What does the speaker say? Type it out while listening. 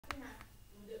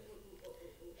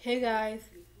Hey guys,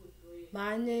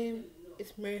 my name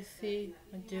is Mercy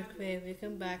Majukwe.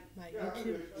 Welcome back my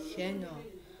YouTube channel.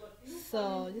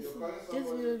 So this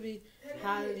will be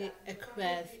highly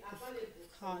request.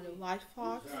 It's called the White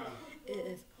Fox. It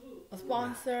is a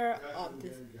sponsor of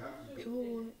this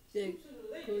people that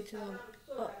go to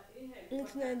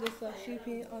internet just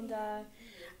shipping on that.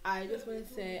 I just want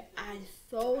to say I'm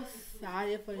so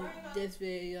excited for this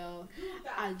video.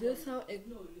 I just saw a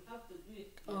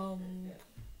um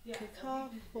kickoff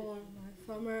for my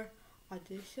summer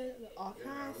audition with all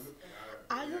cast.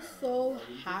 I'm just so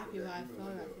happy when I saw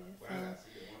that. So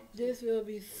this will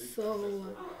be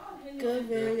so good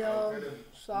video.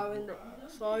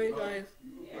 Sorry guys,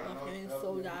 my parents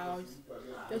so loud.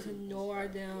 Just ignore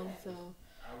them. So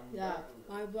yeah,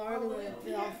 my brother went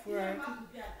get off work.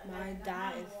 My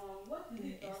dad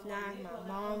is not. My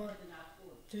mom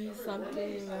doing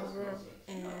something, whatever,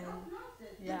 and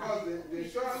yeah. Because the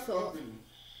insurance So company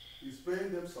is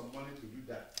paying them some money to do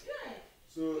that.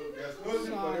 So there's no need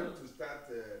for sorry. them to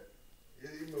start,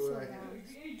 So like,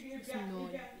 it's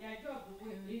annoying.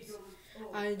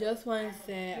 I just want to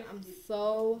say I'm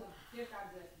so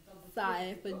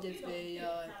excited for this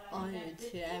video on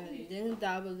YouTube. And link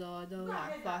down below, don't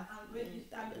like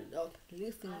link down below,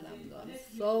 listen down below.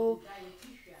 I'm so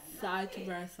excited to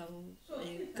wear some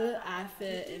a good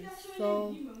outfit and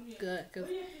so good.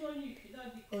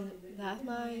 And that's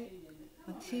my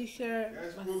t-shirt,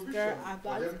 there's my provision skirt. I for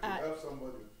bought them it to at help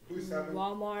somebody who is having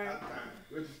Walmart. hard time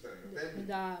registering.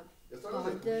 And I There's always a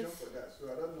bought provision this. for that. So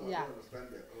I don't know, I Yeah. don't understand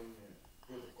their own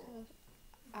protocol.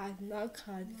 I not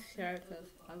cut the shirt because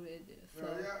I really did. So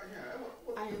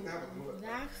Yeah.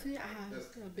 actually I have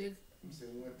a big I'm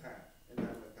saying one time. And then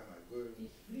one time I go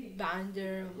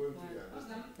binder go with into my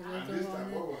the the and logo this on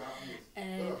time it. what will happen is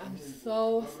And I'm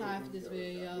so excited for this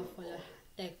video for the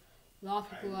like a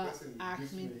lot of people are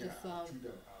asking me to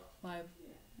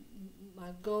my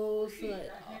goals,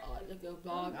 like a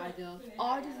blog ideas.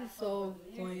 All this is so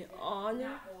going on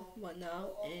right now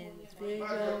in this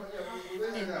video.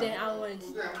 And then I want to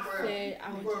say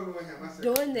I want to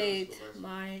donate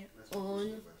my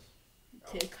own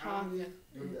TikTok.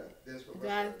 You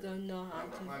guys don't know how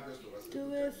to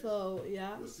do it, so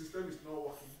yeah. your system is not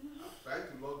working. Try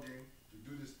to log in to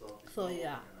do this stuff. So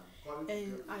yeah. And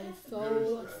And I'm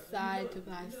so excited to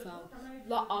buy some.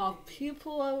 Lot of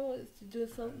people want to do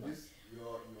some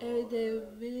everyday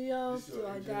videos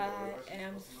like that. And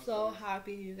I'm so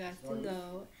happy you guys to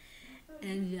know.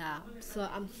 And yeah, so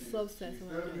I'm so obsessed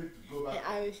with it. And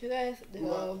I wish you guys to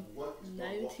go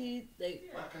 90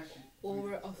 like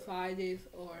over on Fridays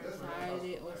or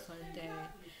Saturday or Sunday.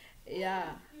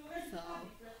 Yeah, so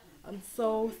I'm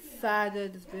so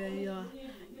excited this video.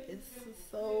 It's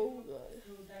so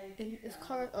good. And it's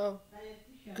called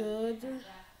good.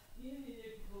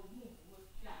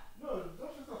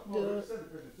 The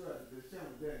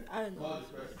I don't know.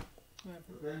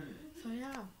 Whatever. So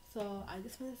yeah, so I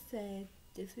just want to say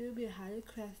this will be highly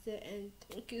requested and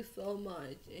thank you so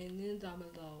much and link down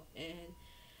below and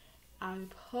I will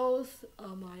post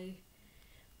on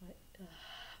uh,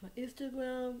 my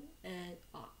Instagram and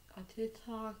on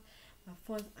TikTok. My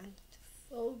phones are just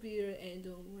so weird and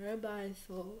don't worry about it.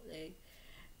 So like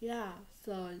yeah,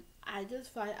 so I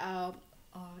just find out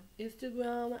on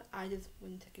Instagram. I just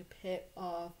want to take a pic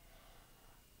of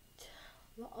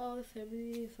all the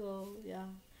celebrities. So yeah,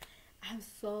 I'm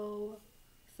so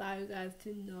sorry guys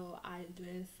to know I'm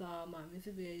doing some my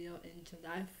music video in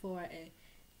July 4th and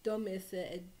don't miss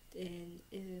it. And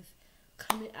it is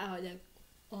coming out like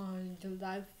on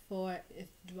July 4th.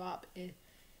 It's dropped in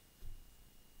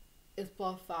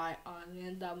Spotify on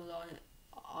link down below and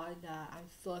all that. I'm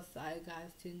so excited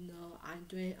guys to know I'm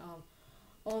doing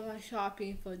all my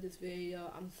shopping for this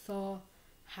video. I'm so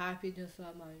happy to saw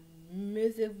my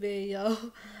music video.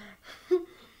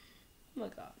 Oh my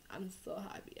god, I'm so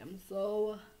happy. I'm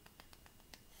so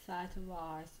excited to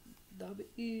watch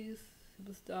WE's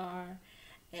Superstar.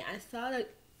 And I saw like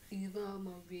Eva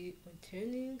movie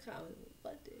returning. I was like,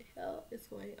 what the hell is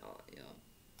going on, yo?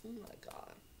 Oh my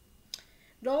god.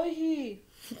 Rohi!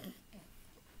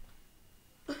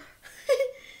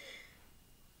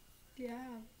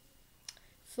 Yeah.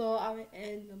 So I will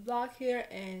end the vlog here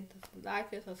and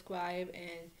like and subscribe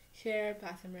and share,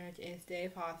 pass the message and stay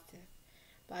positive.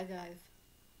 Bye guys.